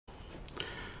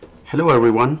Hello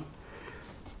everyone.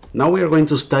 Now we are going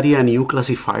to study a new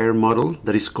classifier model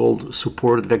that is called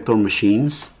support vector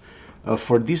machines.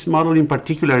 For this model in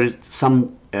particular,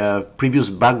 some previous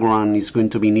background is going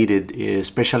to be needed,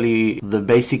 especially the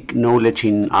basic knowledge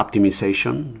in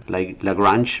optimization, like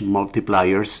Lagrange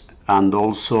multipliers, and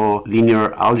also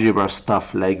linear algebra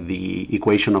stuff like the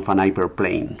equation of an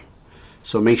hyperplane.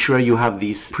 So make sure you have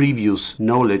this previous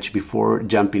knowledge before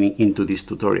jumping into this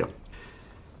tutorial.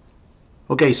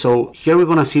 Okay, so here we're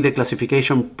going to see the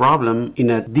classification problem in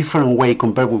a different way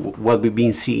compared with what we've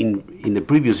been seeing in the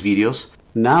previous videos.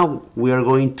 Now we are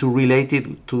going to relate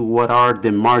it to what are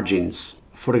the margins.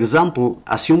 For example,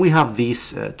 assume we have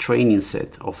this training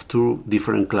set of two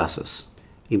different classes.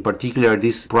 In particular,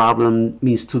 this problem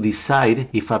means to decide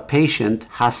if a patient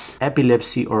has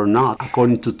epilepsy or not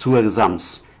according to two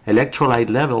exams: electrolyte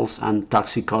levels and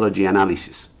toxicology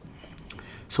analysis.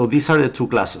 So these are the two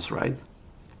classes, right?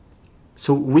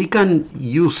 So we can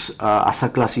use as a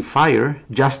classifier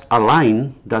just a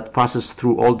line that passes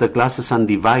through all the classes and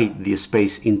divide the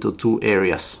space into two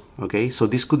areas. Okay, so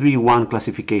this could be one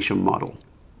classification model.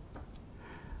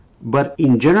 But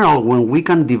in general, when we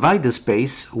can divide the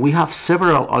space, we have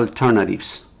several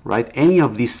alternatives, right? Any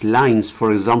of these lines,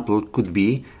 for example, could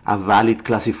be a valid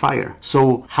classifier.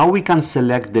 So how we can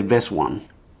select the best one?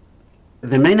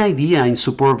 The main idea in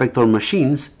support vector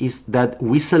machines is that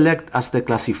we select as the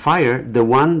classifier the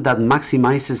one that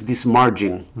maximizes this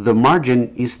margin. The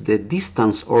margin is the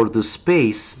distance or the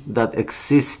space that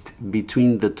exists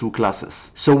between the two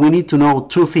classes. So we need to know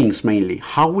two things mainly: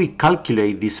 how we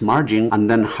calculate this margin and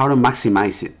then how to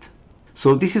maximize it.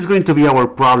 So this is going to be our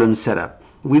problem setup.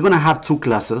 We're going to have two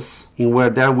classes in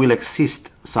where there will exist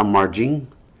some margin.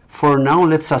 For now,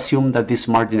 let's assume that this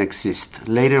margin exists.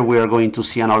 Later, we are going to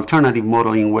see an alternative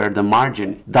model in where the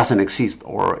margin doesn't exist,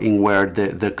 or in where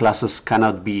the classes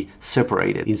cannot be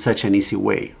separated in such an easy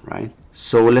way, right?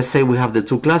 So let's say we have the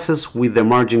two classes with the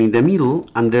margin in the middle,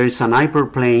 and there is an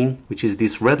hyperplane, which is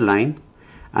this red line,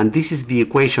 and this is the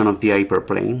equation of the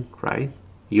hyperplane, right?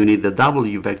 You need the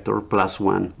W vector plus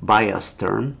one bias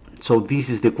term. So this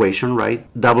is the equation, right?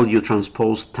 W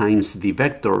transpose times the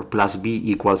vector plus B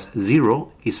equals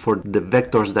 0 is for the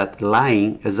vectors that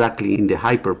lie exactly in the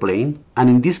hyperplane. And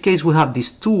in this case, we have these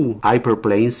two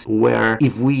hyperplanes where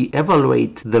if we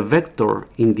evaluate the vector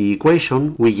in the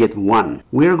equation, we get 1.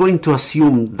 We are going to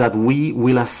assume that we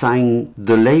will assign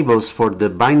the labels for the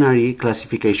binary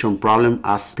classification problem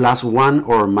as +1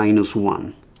 or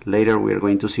 -1. Later, we are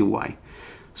going to see why.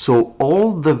 So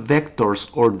all the vectors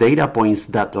or data points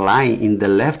that lie in the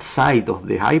left side of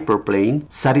the hyperplane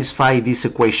satisfy this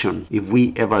equation. If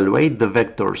we evaluate the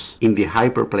vectors in the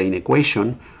hyperplane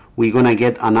equation, we're going to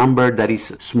get a number that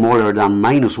is smaller than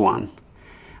 -1.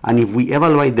 And if we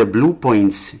evaluate the blue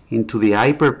points into the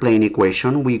hyperplane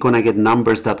equation, we're going to get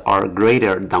numbers that are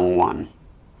greater than 1.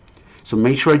 So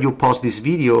make sure you pause this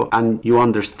video and you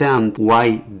understand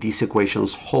why these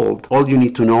equations hold. All you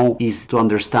need to know is to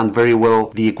understand very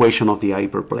well the equation of the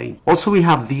hyperplane. Also, we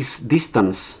have this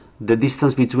distance, the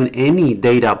distance between any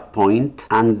data point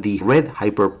and the red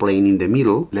hyperplane in the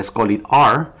middle, let's call it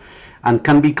R, and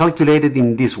can be calculated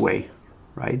in this way,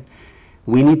 right?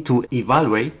 We need to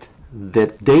evaluate the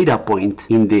data point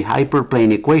in the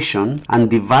hyperplane equation and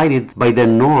divide it by the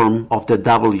norm of the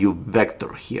W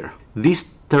vector here. This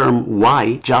term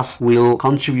y just will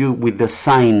contribute with the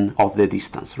sign of the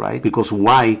distance, right? Because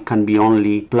y can be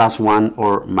only +1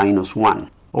 or -1.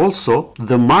 Also,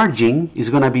 the margin is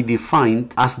going to be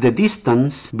defined as the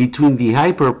distance between the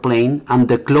hyperplane and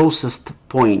the closest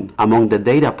point among the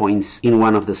data points in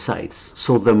one of the sides.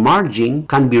 So the margin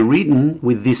can be written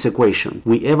with this equation.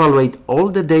 We evaluate all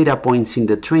the data points in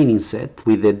the training set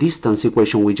with the distance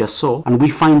equation we just saw, and we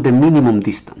find the minimum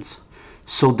distance.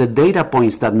 So the data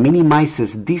points that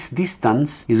minimizes this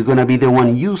distance is going to be the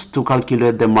one used to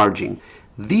calculate the margin.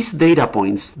 These data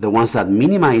points, the ones that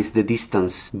minimize the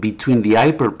distance between the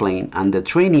hyperplane and the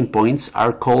training points,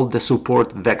 are called the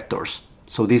support vectors.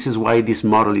 So this is why this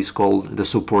model is called the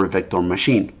support vector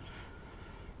machine.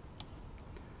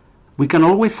 We can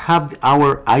always have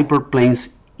our hyperplanes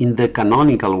in the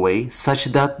canonical way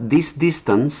such that this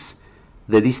distance,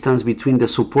 the distance between the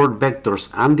support vectors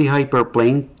and the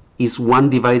hyperplane, is 1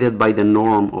 divided by the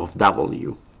norm of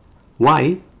W.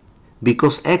 Why?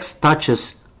 Because X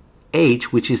touches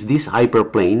H, which is this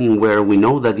hyperplane in where we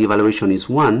know that the evaluation is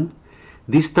 1.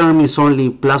 This term is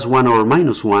only +1 or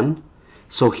 -1.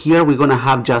 So here we're going to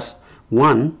have just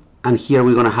 1, and here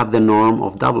we're going to have the norm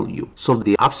of W. So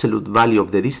the absolute value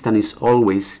of the distance is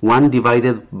always 1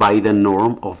 divided by the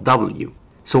norm of W.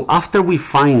 So after we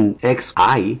find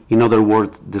xi, in other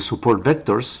words, the support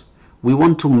vectors, we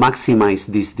want to maximize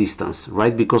this distance,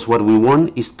 right? Because what we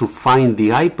want is to find the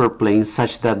hyperplane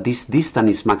such that this distance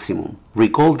is maximum.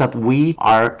 Recall that we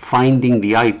are finding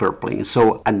the hyperplane.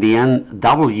 So at the end,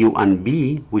 W and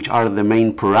B, which are the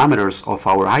main parameters of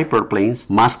our hyperplanes,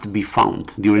 must be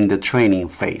found during the training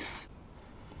phase.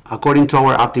 According to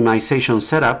our optimization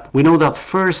setup, we know that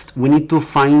first we need to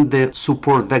find the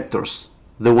support vectors,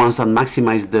 the ones that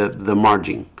maximize the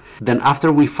margin. Then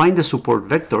after we find the support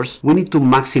vectors, we need to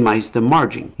maximize the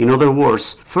margin. In other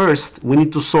words, first we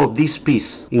need to solve this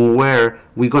piece in where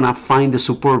we're gonna find the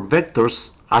support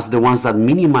vectors as the ones that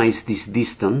minimize this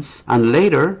distance, and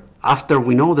later, after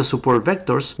we know the support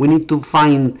vectors, we need to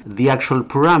find the actual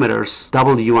parameters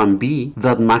W and B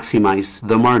that maximize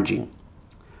the margin.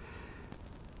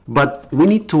 But we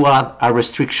need to add a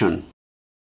restriction.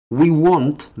 We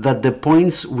want that the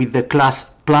points with the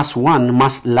class +1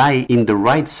 must lie in the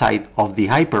right side of the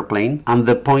hyperplane, and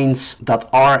the points that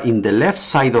are in the left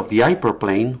side of the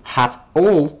hyperplane have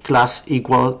all class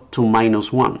equal to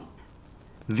 -1.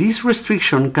 This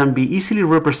restriction can be easily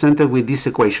represented with this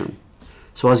equation.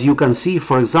 So as you can see,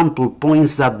 for example,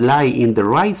 points that lie in the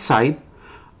right side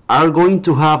are going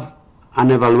to have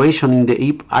an evaluation in the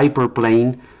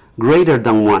hyperplane greater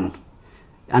than 1.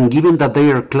 And given that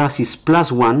their class is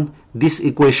 +1, this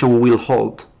equation will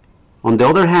hold. On the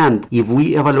other hand, if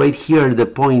we evaluate here the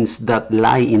points that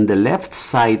lie in the left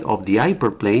side of the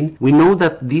hyperplane, we know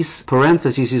that this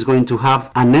parenthesis is going to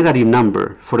have a negative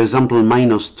number, for example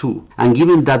 -2. And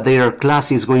given that their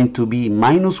class is going to be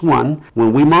 -1,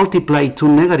 when we multiply two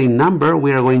negative numbers,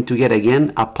 we are going to get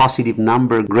again a positive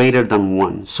number greater than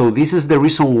 1. So this is the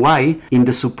reason why in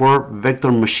the support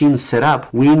vector machine setup,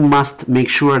 we must make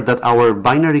sure that our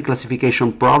binary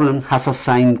classification problem has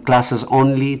assigned classes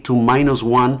only to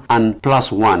 -1 and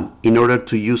 +1 in order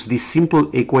to use this simple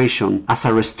equation as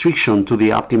a restriction to the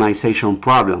optimization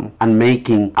problem and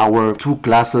making our two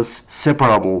classes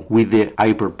separable with the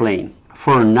hyperplane.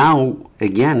 For now,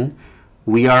 again,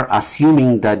 we are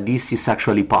assuming that this is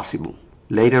actually possible.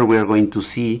 Later we are going to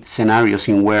see scenarios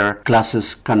in where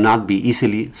classes cannot be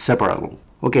easily separable.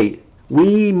 Okay,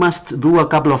 we must do a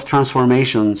couple of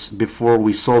transformations before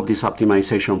we solve this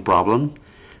optimization problem.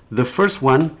 The first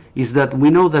one is that we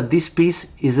know that this piece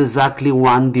is exactly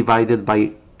 1 divided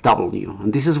by W,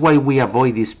 and this is why we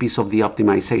avoid this piece of the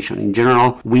optimization. In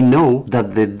general, we know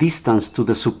that the distance to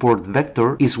the support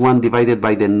vector is 1 divided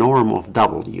by the norm of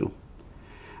W.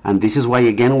 And this is why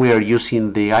again we are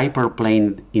using the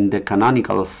hyperplane in the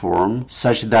canonical form,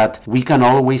 such that we can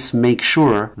always make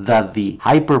sure that the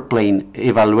hyperplane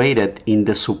evaluated in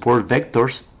the support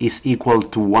vectors is equal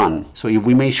to 1. So if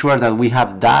we make sure that we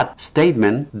have that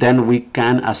statement, then we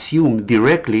can assume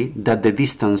directly that the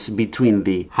distance between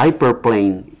the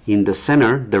hyperplane in the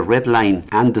center, the red line,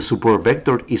 and the support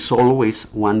vector is always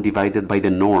 1 divided by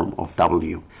the norm of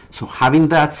W. So having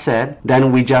that said,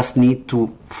 then we just need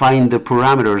to find the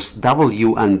parameters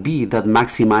W and B that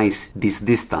maximize this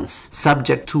distance,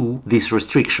 subject to this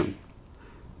restriction.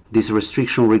 This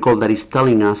restriction, recall, that is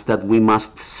telling us that we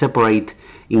must separate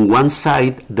in one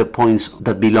side the points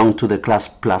that belong to the class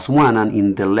 +1 and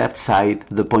in the left side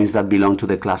the points that belong to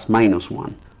the class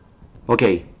 -1.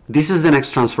 Okay, this is the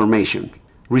next transformation.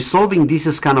 Resolving this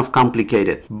is kind of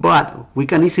complicated, but we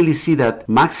can easily see that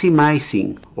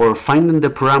maximizing or finding the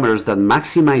parameters that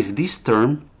maximize this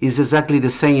term is exactly the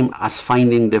same as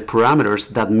finding the parameters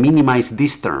that minimize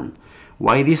this term.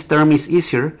 Why this term is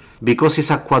easier? Because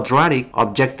it's a quadratic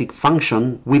objective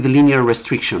function with linear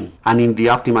restriction, and in the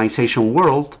optimization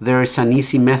world there is an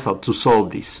easy method to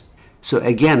solve this. So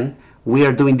again, we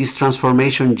are doing this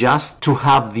transformation just to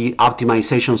have the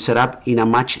optimization set up in a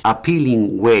much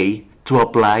appealing way to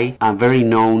apply a very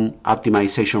known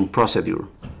optimization procedure.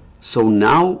 So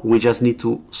now we just need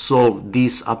to solve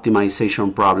this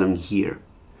optimization problem here.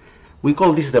 We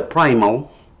call this the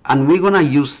primal, and we're gonna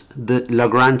use the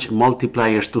Lagrange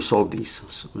multipliers to solve this.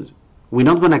 So we're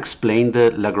not gonna explain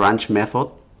the Lagrange method,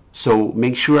 so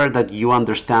make sure that you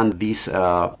understand this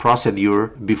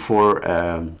procedure before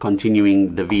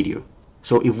continuing the video.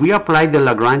 So if we apply the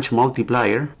Lagrange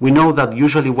multiplier, we know that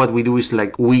usually what we do is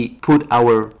like we put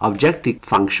our objective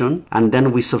function and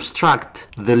then we subtract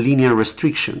the linear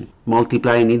restriction,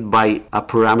 multiplying it by a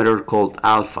parameter called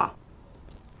alpha.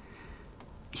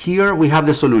 Here we have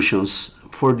the solutions.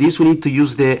 For this we need to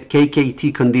use the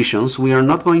KKT conditions. We are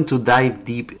not going to dive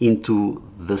deep into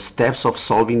the steps of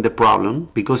solving the problem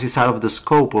because it's out of the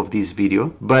scope of this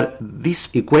video, but this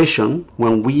equation,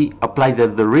 when we apply the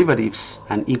derivatives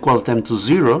and equal them to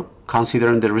 0,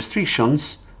 considering the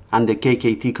restrictions and the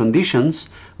KKT conditions,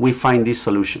 we find these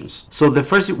solutions. So the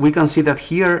first, we can see that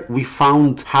here we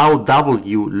found how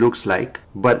W looks like,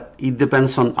 but it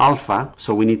depends on alpha, so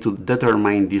we need to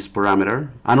determine this parameter.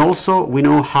 And also we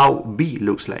know how B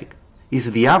looks like.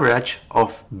 Is the average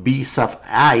of B sub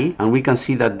I, and we can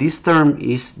see that this term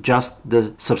is just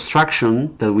the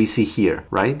subtraction that we see here,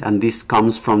 right? And this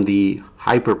comes from the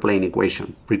hyperplane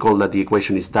equation. Recall that the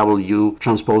equation is W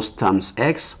transpose times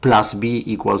X plus B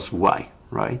equals Y,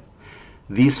 right?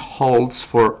 This holds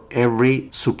for every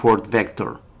support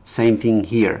vector. Same thing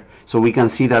here. So we can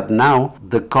see that now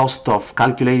the cost of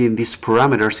calculating these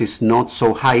parameters is not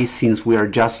so high, since we are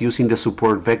just using the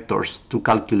support vectors to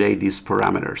calculate these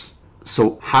parameters.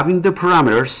 So having the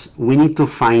parameters, we need to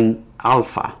find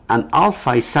alpha, and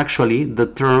alpha is actually the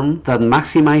term that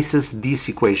maximizes this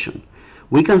equation.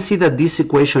 We can see that this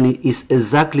equation is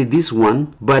exactly this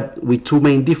one, but with two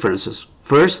main differences.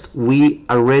 First, we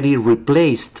already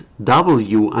replaced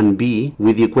W and B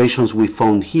with the equations we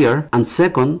found here, and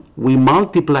second, we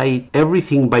multiplied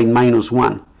everything by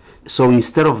 -1. So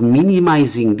instead of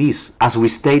minimizing this, as we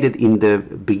stated in the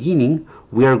beginning,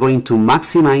 we are going to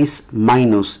maximize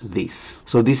minus this.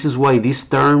 So this is why this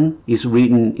term is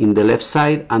written in the left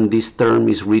side and this term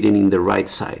is written in the right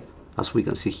side. As we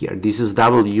can see here, this is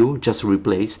W just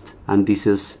replaced, and this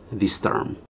is this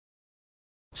term.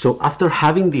 So after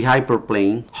having the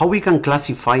hyperplane, how we can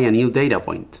classify a new data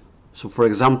point? So for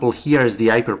example, here is the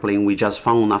hyperplane we just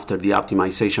found after the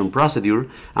optimization procedure,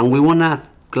 and we want to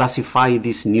classify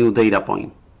this new data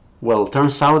point. Well,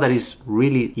 turns out that it's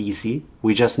really easy.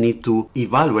 We just need to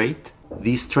evaluate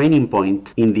this training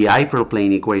point in the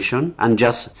hyperplane equation and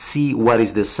just see what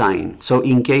is the sign. So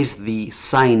in case the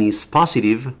sign is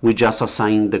positive, we just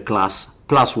assign the class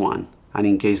 +1. And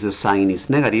in case the sign is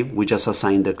negative, we just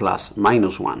assign the class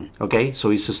 -1. Okay, so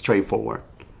it's straightforward.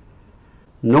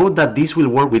 Note that this will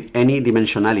work with any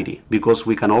dimensionality, because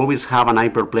we can always have an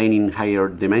hyperplane in higher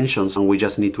dimensions, and we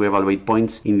just need to evaluate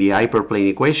points in the hyperplane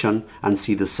equation and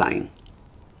see the sign.